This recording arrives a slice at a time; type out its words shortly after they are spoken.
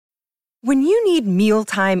When you need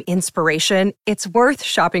mealtime inspiration, it's worth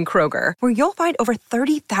shopping Kroger, where you'll find over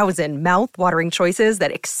 30,000 mouth-watering choices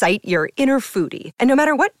that excite your inner foodie. And no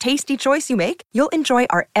matter what tasty choice you make, you'll enjoy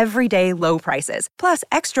our everyday low prices, plus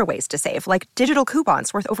extra ways to save, like digital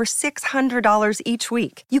coupons worth over $600 each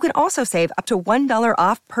week. You can also save up to $1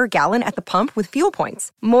 off per gallon at the pump with fuel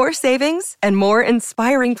points. More savings and more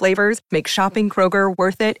inspiring flavors make shopping Kroger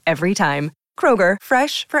worth it every time. Kroger,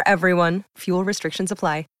 fresh for everyone. Fuel restrictions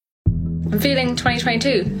apply. I'm feeling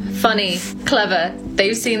 2022. Funny, clever.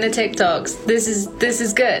 They've seen the TikToks. This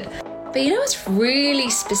is good. But you know what's really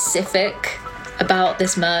specific about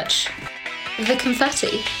this merch? The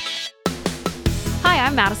confetti. Hi,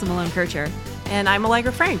 I'm Madison Malone-Kircher. And I'm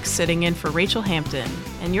Allegra Frank, sitting in for Rachel Hampton.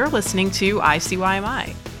 And you're listening to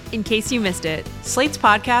ICYMI. In case you missed it, Slate's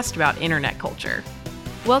podcast about internet culture.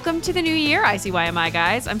 Welcome to the new year, ICYMI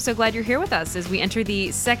guys. I'm so glad you're here with us as we enter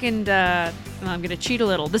the second, I'm going to cheat a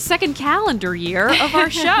little, the second calendar year of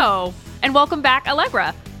our show. And welcome back,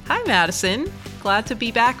 Allegra. Hi, Madison. Glad to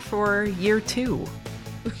be back for year 2.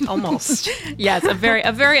 Almost. Yes, a very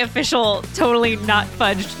official, totally not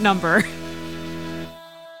fudged number.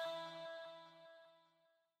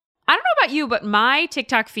 I don't know about you, but my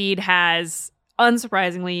TikTok feed has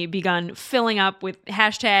unsurprisingly begun filling up with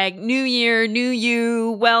hashtag New Year, New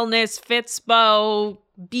You, Wellness, Fitspo,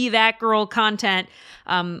 Be That Girl content.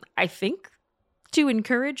 I think to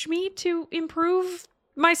encourage me to improve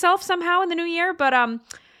myself somehow in the new year, but I'm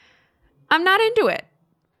not into it.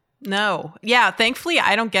 No. Yeah, thankfully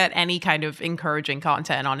I don't get any kind of encouraging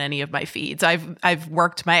content on any of my feeds. I've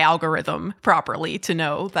worked my algorithm properly to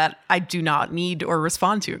know that I do not need or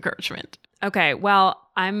respond to encouragement. Okay, well,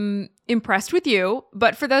 I'm impressed with you,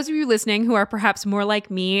 but for those of you listening who are perhaps more like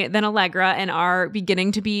me than Allegra and are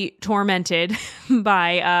beginning to be tormented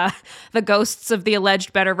by the ghosts of the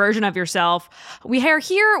alleged better version of yourself, we are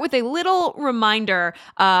here with a little reminder,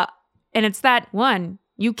 and it's that, 1,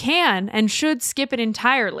 you can and should skip it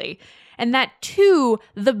entirely, and that 2,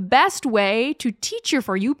 the best way to teach your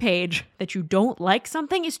For You page that you don't like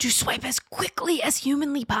something is to swipe as quickly as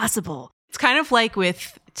humanly possible. It's kind of like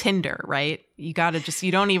with Tinder, right? You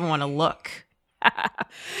don't even want to look.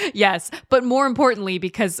 Yes, but more importantly,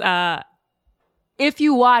 because if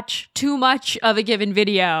you watch too much of a given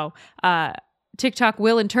video, TikTok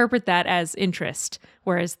will interpret that as interest,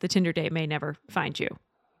 whereas the Tinder date may never find you.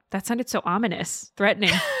 That sounded so ominous,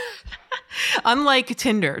 threatening. Unlike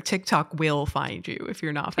Tinder, TikTok will find you if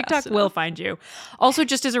you're not fast enough. TikTok will find you. Also,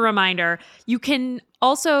 just as a reminder, you can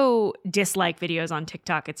also dislike videos on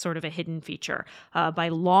TikTok. It's sort of a hidden feature by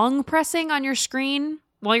long pressing on your screen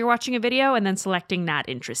while you're watching a video and then selecting not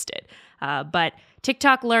interested. But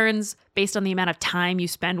TikTok learns based on the amount of time you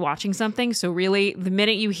spend watching something. So really, the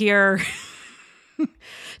minute you hear,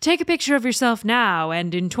 take a picture of yourself now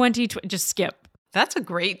and in 2020, just skip. That's a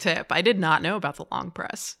great tip. I did not know about the long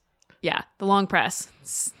press. Yeah, the long press.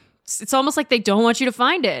 It's almost like they don't want you to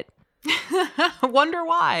find it. Wonder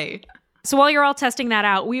why. So while you're all testing that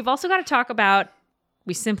out, we've also got to talk about,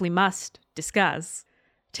 we simply must discuss,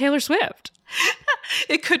 Taylor Swift.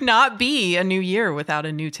 It could not be a new year without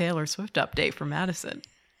a new Taylor Swift update from Madison.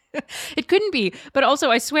 It couldn't be. But also,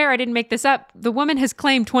 I swear I didn't make this up. The woman has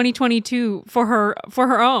claimed 2022 for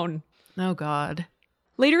her own. Oh, God.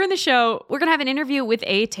 Later in the show, we're going to have an interview with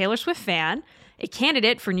a Taylor Swift fan, a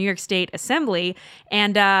candidate for New York State Assembly,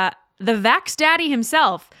 and the Vax Daddy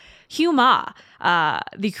himself, Hugh Ma,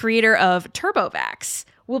 the creator of TurboVax.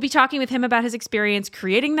 We'll be talking with him about his experience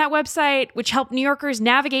creating that website, which helped New Yorkers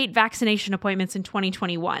navigate vaccination appointments in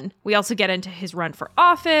 2021. We also get into his run for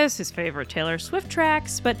office, his favorite Taylor Swift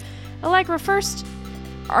tracks. But Allegra, first,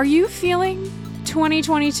 are you feeling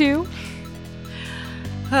 2022?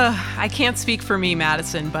 I can't speak for me,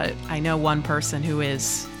 Madison, but I know one person who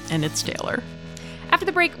is, and it's Taylor. After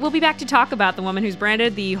the break, we'll be back to talk about the woman who's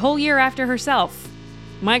branded the whole year after herself.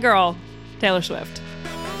 My girl, Taylor Swift.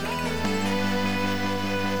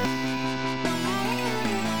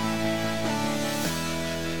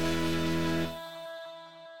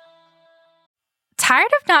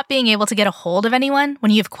 Tired of not being able to get a hold of anyone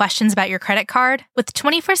when you have questions about your credit card? With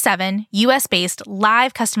 24/7 U.S.-based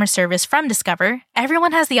live customer service from Discover,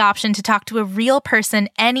 everyone has the option to talk to a real person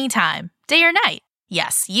anytime, day or night.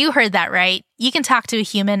 Yes, you heard that right. You can talk to a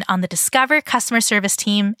human on the Discover customer service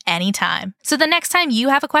team anytime. So the next time you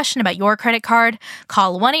have a question about your credit card,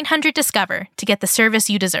 call 1-800-DISCOVER to get the service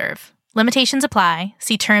you deserve. Limitations apply.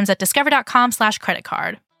 See terms at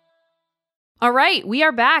discover.com/creditcard. All right, we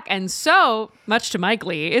are back, and so, much to my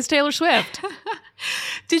glee, is Taylor Swift.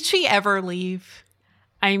 Did she ever leave?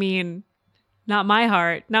 I mean, not my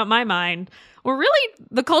heart, not my mind, were really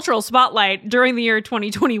the cultural spotlight during the year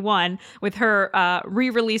 2021 with her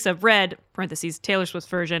re-release of Red, parentheses, Taylor Swift's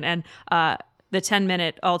version, and the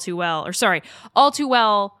 10-minute All Too Well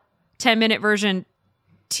 10-minute version,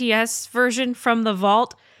 TS version from the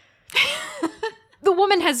vault. The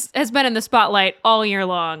woman has been in the spotlight all year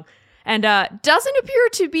long and doesn't appear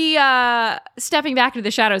to be stepping back into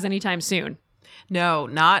the shadows anytime soon. No,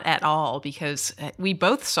 not at all, because we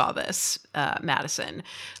both saw this, Madison.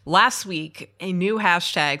 Last week, a new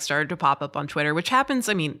hashtag started to pop up on Twitter, which happens,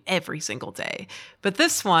 every single day. But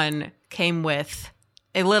this one came with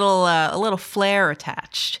a little flair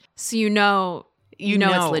attached. So you know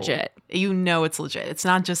it's legit. You know it's legit. It's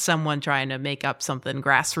not just someone trying to make up something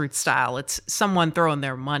grassroots style. It's someone throwing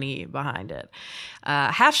their money behind it.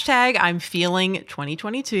 Hashtag I'm feeling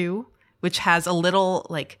 2022, which has a little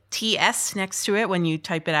TS next to it when you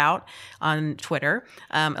type it out on Twitter.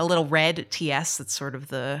 A little red TS, that's sort of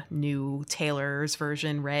the new Taylor's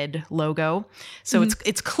version red logo. So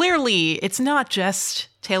it's clearly, it's not just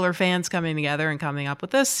Taylor fans coming together and coming up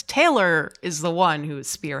with this. Taylor is the one who is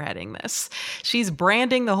spearheading this. She's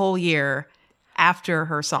branding the whole year after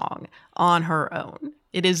her song on her own.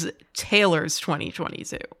 It is Taylor's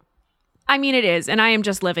 2022. It is, and I am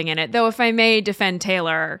just living in it. Though if I may defend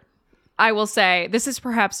Taylor, I will say this is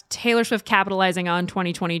perhaps Taylor Swift capitalizing on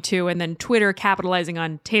 2022 and then Twitter capitalizing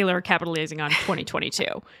on Taylor capitalizing on 2022.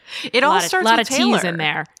 It all starts with Taylor. A lot of T's in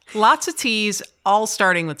there. Lots of T's, all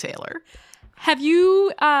starting with Taylor. Have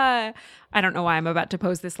you, I don't know why I'm about to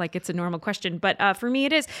pose this like it's a normal question, but for me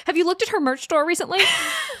it is. Have you looked at her merch store recently?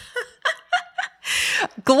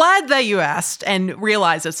 Glad that you asked and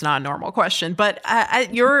realized it's not a normal question, but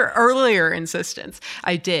at your earlier insistence,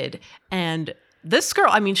 I did. And this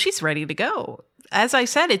girl, she's ready to go. As I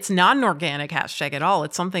said, it's not an organic hashtag at all.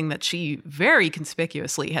 It's something that she very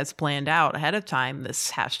conspicuously has planned out ahead of time,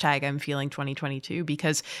 this hashtag I'm feeling 2022,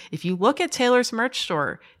 because if you look at Taylor's merch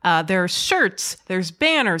store, there are shirts, there's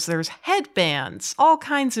banners, there's headbands, all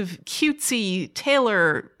kinds of cutesy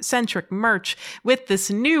Taylor-centric merch with this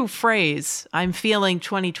new phrase, I'm feeling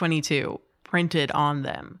 2022, printed on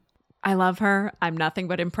them. I love her. I'm nothing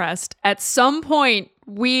but impressed. At some point,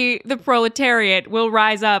 we, the proletariat, will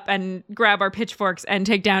rise up and grab our pitchforks and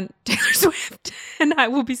take down Taylor Swift. And I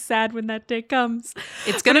will be sad when that day comes.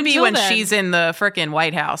 It's going to be when she's in the frickin'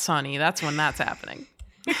 White House, honey. That's when that's happening.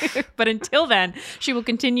 But until then, she will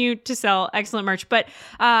continue to sell excellent merch. But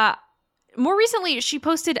more recently, she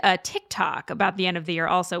posted a TikTok about the end of the year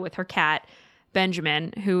also with her cat,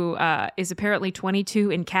 Benjamin, who is apparently 22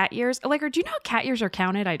 in cat years. Allegra, do you know how cat years are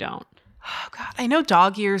counted? I don't. Oh, God. I know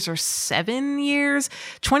dog years are 7 years.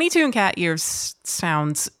 22 in cat years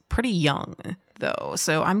sounds pretty young, though.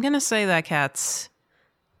 So I'm going to say that cat's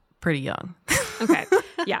pretty young. Okay.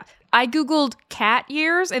 Yeah. I Googled cat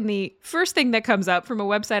years, and the first thing that comes up from a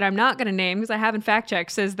website I'm not going to name because I haven't fact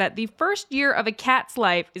checked says that the first year of a cat's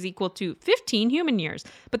life is equal to 15 human years,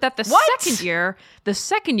 but that the second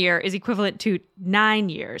year is equivalent to 9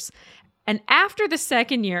 years. And after the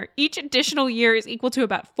second year, each additional year is equal to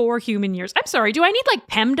about 4 human years. I'm sorry, do I need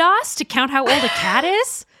PEMDAS to count how old a cat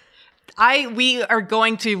is? We are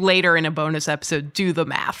going to later in a bonus episode do the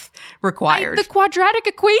math required. The quadratic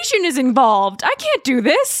equation is involved. I can't do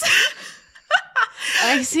this.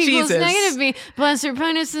 X equals negative b plus or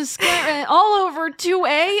minus the square all over 2a.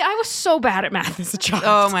 I was so bad at math as a child.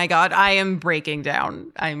 Oh my God. I am breaking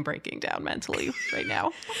down. I am breaking down mentally right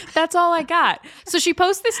now. That's all I got. So she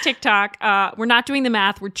posts this TikTok. We're not doing the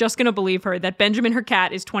math. We're just going to believe her that Benjamin, her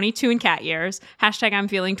cat, is 22 in cat years. Hashtag I'm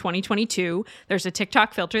feeling 2022. There's a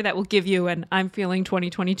TikTok filter that will give you an I'm feeling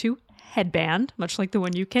 2022 headband, much like the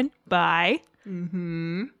one you can buy.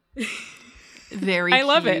 Mm-hmm. Very I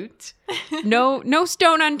love cute. It. No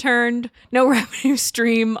stone unturned, no revenue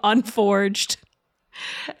stream unforged.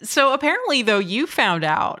 So apparently, though, you found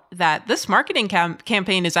out that this marketing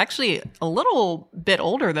campaign is actually a little bit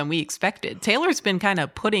older than we expected. Taylor's been kind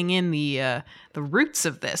of putting in the roots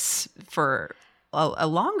of this for a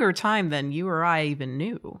longer time than you or I even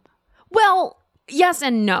knew. Well, yes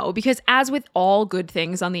and no, because as with all good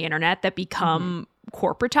things on the internet that become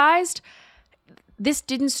corporatized, this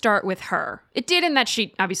didn't start with her. It did in that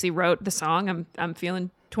she obviously wrote the song, I'm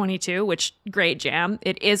feeling 22, which great jam.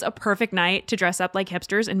 It is a perfect night to dress up like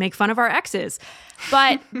hipsters and make fun of our exes.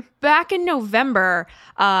 But back in November,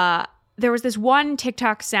 there was this one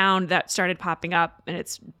TikTok sound that started popping up, and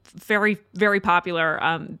it's very, very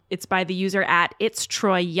popular. It's by the user at It's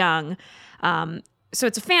Troy Young. So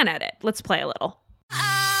it's a fan edit. Let's play a little.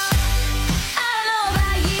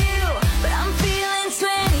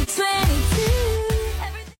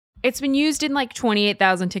 It's been used in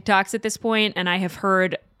 28,000 TikToks at this point, and I have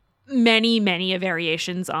heard many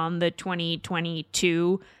variations on the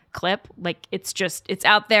 2022 clip. Like, it's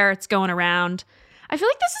out there, it's going around. I feel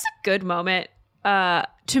like this is a good moment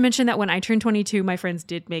to mention that when I turned 22, my friends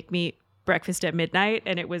did make me breakfast at midnight,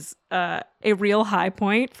 and it was a real high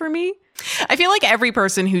point for me. I feel like every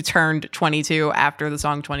person who turned 22 after the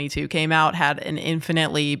song 22 came out had an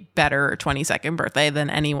infinitely better 22nd birthday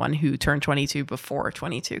than anyone who turned 22 before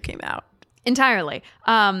 22 came out. Entirely.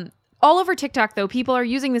 All over TikTok, though, people are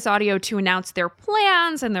using this audio to announce their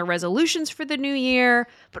plans and their resolutions for the new year.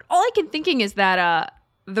 But all I can thinking is that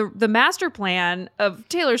the master plan of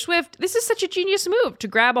Taylor Swift, this is such a genius move to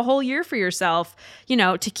grab a whole year for yourself,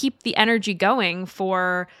 to keep the energy going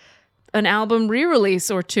for an album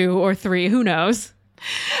re-release or 2 or 3, who knows?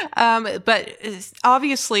 But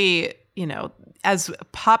obviously, as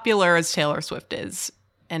popular as Taylor Swift is,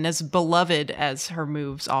 and as beloved as her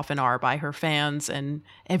moves often are by her fans and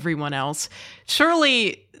everyone else,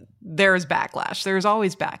 surely there's backlash. There's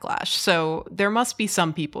always backlash. So there must be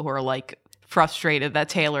some people who are like frustrated that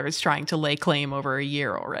Taylor is trying to lay claim over a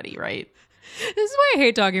year already, right? This is why I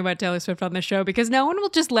hate talking about Taylor Swift on the show, because no one will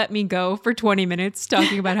just let me go for 20 minutes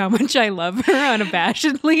talking about how much I love her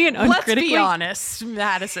unabashedly and uncritically. Let's be honest,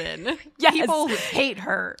 Madison. Yes. People hate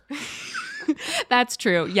her. That's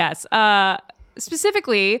true, yes.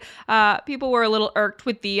 Specifically, people were a little irked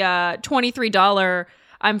with the $23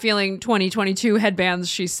 I'm feeling 2022 headbands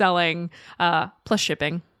she's selling, plus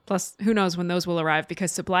shipping. Plus, who knows when those will arrive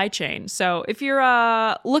because supply chain. So if you're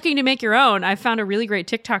looking to make your own, I found a really great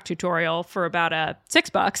TikTok tutorial for about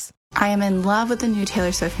 $6. I am in love with the new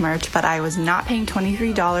Taylor Swift merch, but I was not paying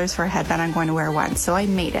 $23 for a headband I'm going to wear once, so I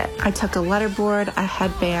made it. I took a letterboard, a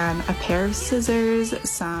headband, a pair of scissors,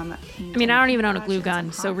 some paint. I mean, I don't even own a glue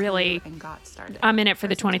gun, so really, I'm in it for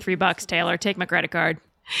the $23, Taylor. Take my credit card.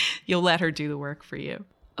 You'll let her do the work for you.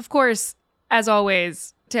 Of course, as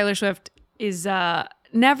always, Taylor Swift is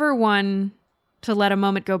never one to let a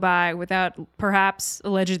moment go by without perhaps,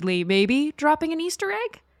 allegedly, maybe dropping an Easter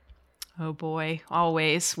egg. Oh boy,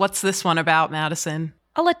 always. What's this one about, Madison?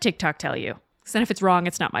 I'll let TikTok tell you. Because then if it's wrong,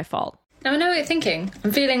 it's not my fault. Now I know what you're thinking.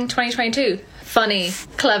 I'm feeling 2022. Funny,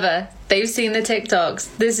 clever. They've seen the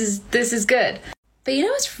TikToks. This is good. But you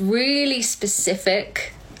know what's really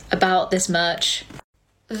specific about this merch?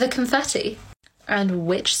 The confetti. And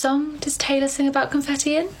which song does Taylor sing about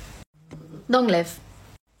confetti in? Long Live.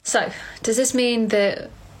 So, does this mean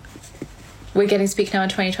that we're getting to speak now in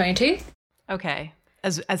 2022? Okay.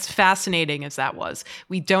 As fascinating as that was,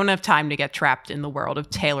 we don't have time to get trapped in the world of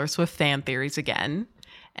Taylor Swift fan theories again.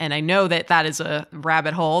 And I know that is a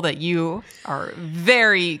rabbit hole that you are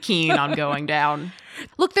very keen on going down.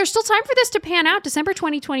 Look, there's still time for this to pan out. December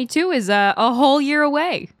 2022 is a whole year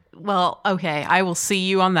away. Well, okay. I will see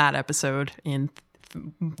you on that episode in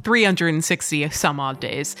 360 some odd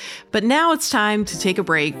days. But now it's time to take a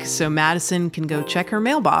break so Madison can go check her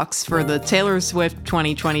mailbox for the Taylor Swift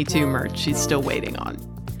 2022 merch she's still waiting on.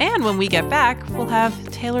 And when we get back, we'll have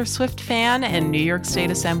Taylor Swift fan and New York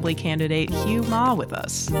State Assembly candidate Hugh Ma with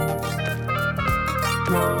us.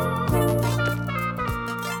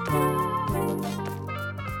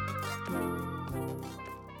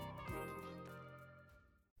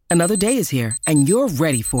 Another day is here, and you're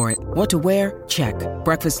ready for it. What to wear? Check.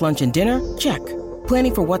 Breakfast, lunch, and dinner? Check.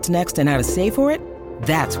 Planning for what's next and how to save for it?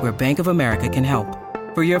 That's where Bank of America can help.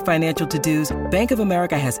 For your financial to-dos, Bank of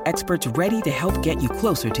America has experts ready to help get you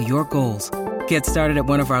closer to your goals. Get started at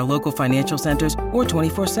one of our local financial centers or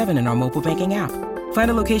 24/7 in our mobile banking app.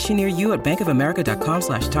 Find a location near you at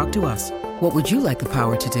bankofamerica.com/talktous. What would you like the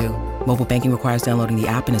power to do? Mobile banking requires downloading the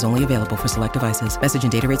app and is only available for select devices. Message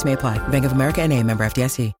and data rates may apply. Bank of America N.A., member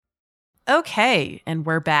FDIC. Okay, and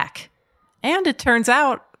we're back. And it turns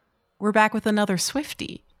out we're back with another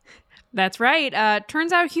Swiftie. That's right.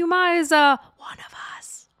 Turns out Hugh Ma is one of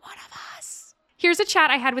us. One of us. Here's a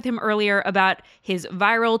chat I had with him earlier about his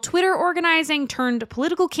viral Twitter organizing turned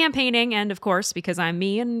political campaigning, and of course, because I'm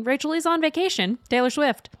me and Rachel is on vacation, Taylor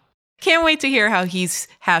Swift. Can't wait to hear how he's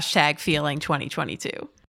 #feeling 2022.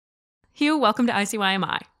 Hugh, welcome to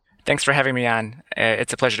ICYMI. Thanks for having me on.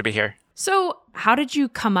 It's a pleasure to be here. So, how did you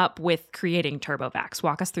come up with creating TurboVax?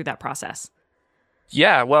 Walk us through that process.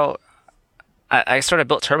 Yeah, well, I sort of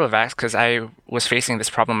built TurboVax because I was facing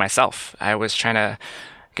this problem myself. I was trying to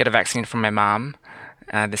get a vaccine from my mom.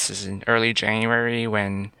 This is in early January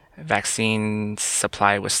when vaccine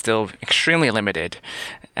supply was still extremely limited.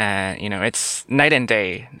 It's night and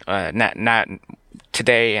day, not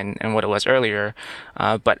today and what it was earlier.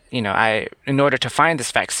 But in order to find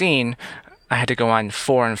this vaccine, I had to go on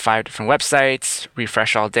 4 and 5 different websites,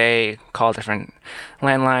 refresh all day, call different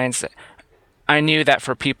landlines. I knew that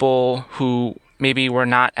for people who maybe were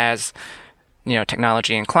not as,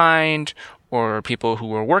 technology inclined, or people who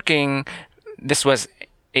were working, this was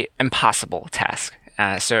an impossible task.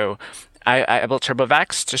 So I built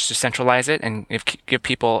TurboVax just to centralize it and give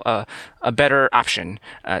people a better option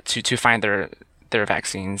to find their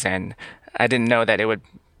vaccines. And I didn't know that it would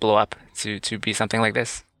blow up to be something like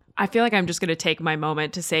this. I feel like I'm just going to take my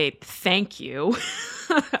moment to say thank you.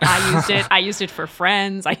 I used it for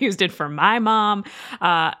friends. I used it for my mom.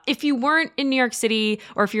 If you weren't in New York City,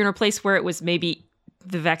 or if you're in a place where it was maybe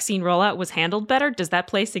the vaccine rollout was handled better, does that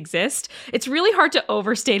place exist? It's really hard to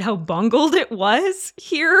overstate how bungled it was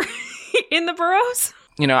here in the boroughs.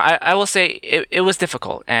 I will say it was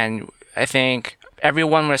difficult. And I think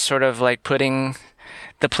everyone was sort of like putting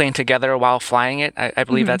the plane together while flying it. I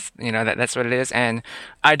believe that's what it is. And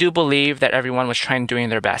I do believe that everyone was doing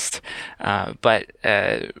their best. But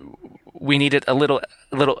we needed a little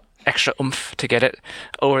extra oomph to get it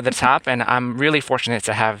over the top. And I'm really fortunate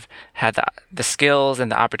to have had the skills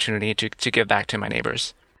and the opportunity to give back to my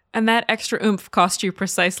neighbors. And that extra oomph cost you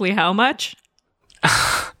precisely how much?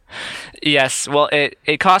 Yes. Well,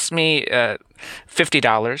 it cost me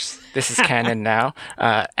 $50. This is canon now.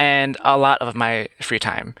 And a lot of my free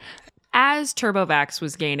time. As TurboVax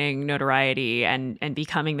was gaining notoriety and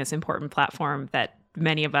becoming this important platform that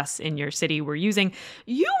many of us in your city were using,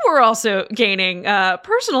 you were also gaining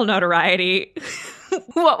personal notoriety.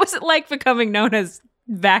 What was it like becoming known as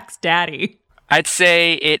Vax Daddy? I'd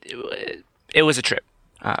say it was a trip.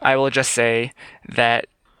 I will just say that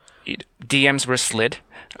DMs were slid,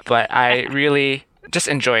 but I really just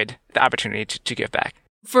enjoyed the opportunity to give back.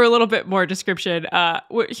 For a little bit more description,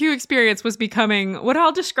 what Hugh experienced was becoming what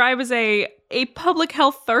I'll describe as a public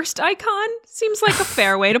health thirst icon. Seems like a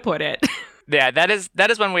fair way to put it. Yeah, that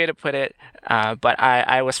is one way to put it. But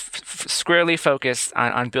I was squarely focused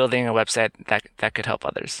on building a website that could help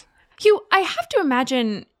others. Hugh, I have to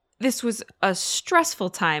imagine this was a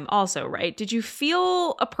stressful time also, right? Did you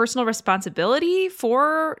feel a personal responsibility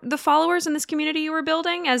for the followers in this community you were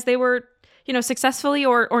building as they were, successfully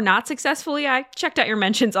or not successfully? I checked out your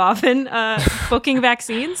mentions often, booking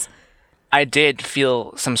vaccines. I did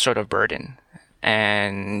feel some sort of burden.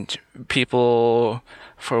 And people,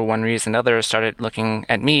 for one reason or another, started looking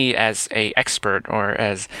at me as an expert or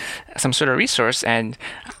as some sort of resource. And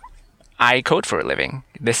I code for a living.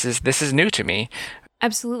 This is new to me.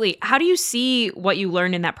 Absolutely. How do you see what you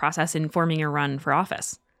learned in that process informing your run for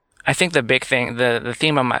office? I think the big thing, the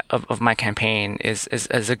theme of my campaign is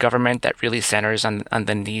a government that really centers on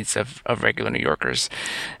the needs of regular New Yorkers.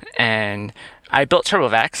 And I built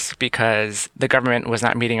TurboVax because the government was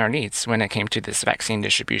not meeting our needs when it came to this vaccine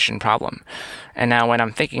distribution problem. And now when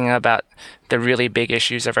I'm thinking about the really big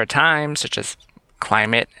issues of our time, such as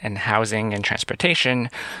climate and housing and transportation,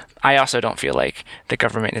 I also don't feel like the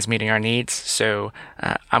government is meeting our needs. So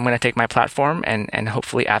I'm going to take my platform and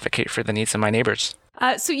hopefully advocate for the needs of my neighbors.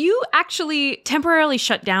 So you actually temporarily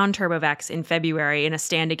shut down TurboVax in February in a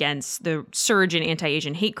stand against the surge in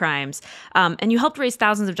anti-Asian hate crimes, and you helped raise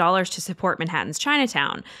thousands of dollars to support Manhattan's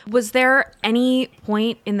Chinatown. Was there any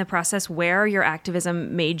point in the process where your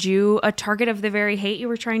activism made you a target of the very hate you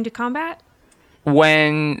were trying to combat?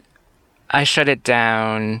 When I shut it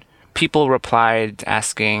down, people replied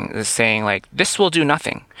saying like, this will do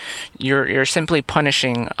nothing. You're simply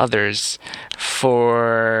punishing others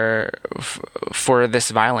for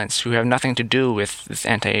this violence who have nothing to do with this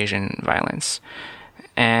anti-Asian violence.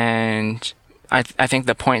 And I think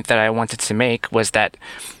the point that I wanted to make was that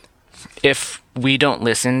if we don't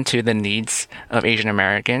listen to the needs of Asian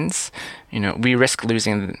Americans, we risk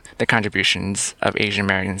losing the contributions of Asian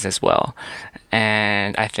Americans as well.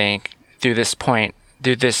 And I think through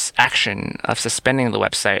this action of suspending the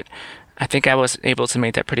website, I think I was able to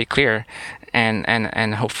make that pretty clear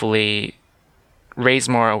and hopefully raise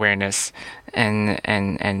more awareness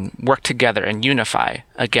and work together and unify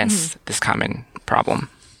against this common problem.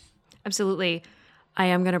 Absolutely. I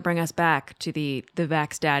am going to bring us back to the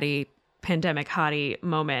Vax Daddy pandemic hottie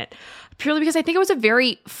moment, purely because I think it was a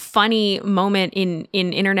very funny moment in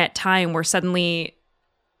internet time where suddenly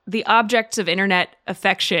the objects of internet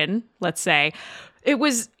affection, let's say,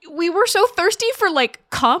 we were so thirsty for like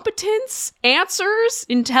competence, answers,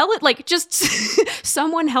 just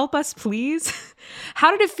someone help us, please.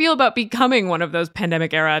 How did it feel about becoming one of those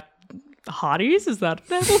pandemic era hotties?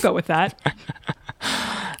 We'll go with that.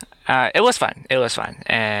 It was fun.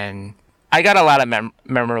 And I got a lot of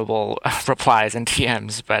memorable replies and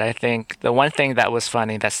DMs, but I think the one thing that was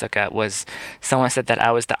funny that stuck out was someone said that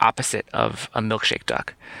I was the opposite of a milkshake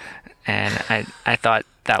duck. And I thought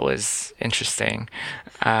that was interesting.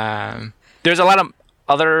 There's a lot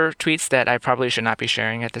other tweets that I probably should not be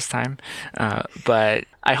sharing at this time. But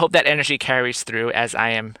I hope that energy carries through as I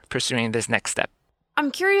am pursuing this next step.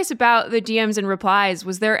 I'm curious about the DMs and replies.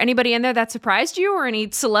 Was there anybody in there that surprised you, or any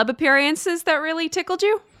celeb appearances that really tickled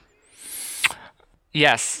you?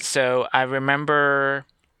 Yes. So I remember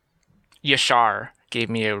Yashar gave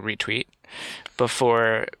me a retweet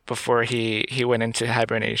before he went into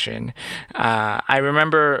hibernation. I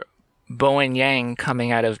remember Bowen Yang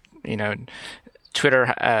coming out of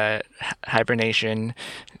Twitter hibernation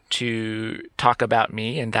to talk about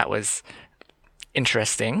me, and that was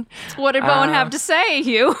interesting. What did Bowen have to say,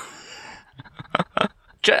 Hugh?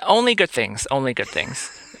 Only good things. Only good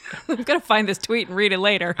things. I'm gonna find this tweet and read it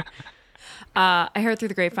later. I heard through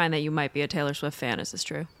the grapevine that you might be a Taylor Swift fan. Is this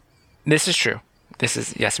true? This is true.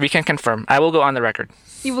 Yes, we can confirm. I will go on the record.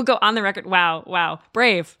 You will go on the record. Wow.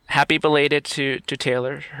 Brave. Happy belated to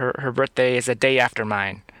Taylor. Her birthday is a day after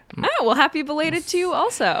mine. Oh, well, happy belated to you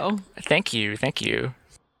also. Thank you.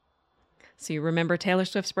 So you remember Taylor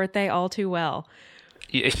Swift's birthday all too well.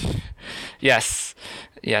 Yes,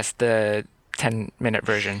 the 10-minute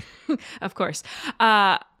version. Of course.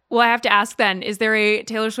 Well, I have to ask then, is there a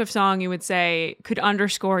Taylor Swift song you would say could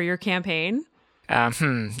underscore your campaign? That's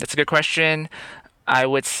a good question. I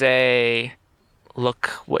would say, Look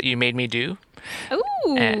What You Made Me Do.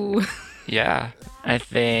 Ooh. And, yeah, I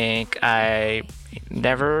think I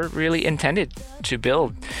never really intended to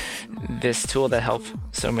build this tool that helped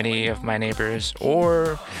so many of my neighbors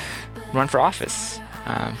or run for office.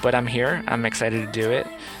 But I'm here. I'm excited to do it.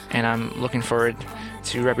 And I'm looking forward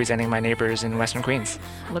to representing my neighbors in Western Queens.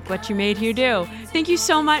 Look what you made you do. Thank you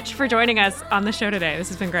so much for joining us on the show today. This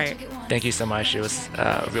has been great. Thank you so much. It was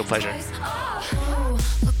a real pleasure.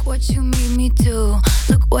 Look what you made me do.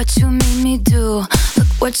 Look what you made me do. Look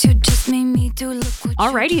what you just made me do.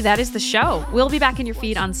 Alrighty, that is the show. We'll be back in your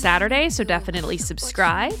feed on Saturday, so definitely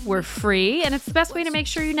subscribe. We're free, and it's the best way to make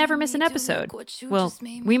sure you never miss an episode. Well,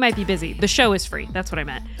 we might be busy. The show is free. That's what I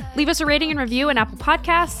meant. Leave us a rating and review on Apple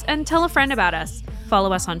Podcasts, and tell a friend about us.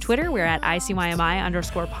 Follow us on Twitter. We're at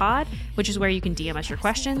ICYMI_pod, which is where you can DM us your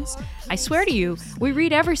questions. I swear to you, we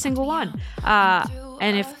read every single one.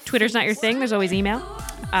 And if Twitter's not your thing, there's always email.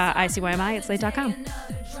 ICYMI@slate.com.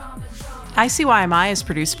 ICYMI is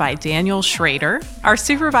produced by Daniel Schrader. Our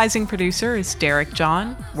supervising producer is Derek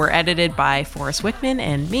John. We're edited by Forrest Wickman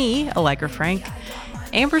and me, Allegra Frank.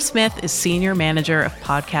 Amber Smith is Senior Manager of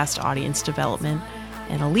Podcast Audience Development.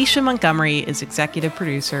 And Alicia Montgomery is Executive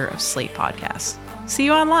Producer of Slate Podcasts. See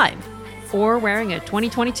you online. Or wearing a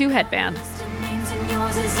 2022 headband.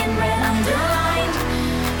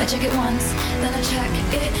 I check it once, then I check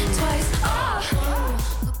it twice.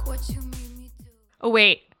 Look what you made me do. Oh,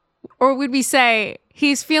 wait. Or would we say,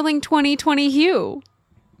 he's feeling 2020 Hugh?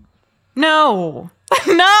 No.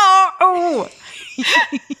 No!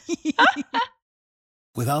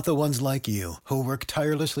 Without the ones like you, who work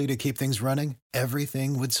tirelessly to keep things running,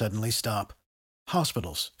 everything would suddenly stop.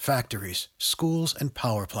 Hospitals, factories, schools, and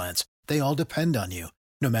power plants, they all depend on you.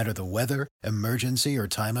 No matter the weather, emergency, or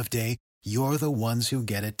time of day, you're the ones who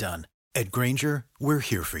get it done. At Grainger, we're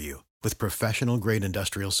here for you with professional-grade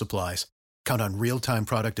industrial supplies. Count on real-time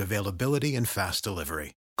product availability and fast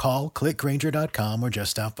delivery. Call, click Grainger.com, or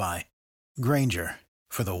just stop by. Grainger,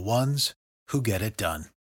 for the ones who get it done.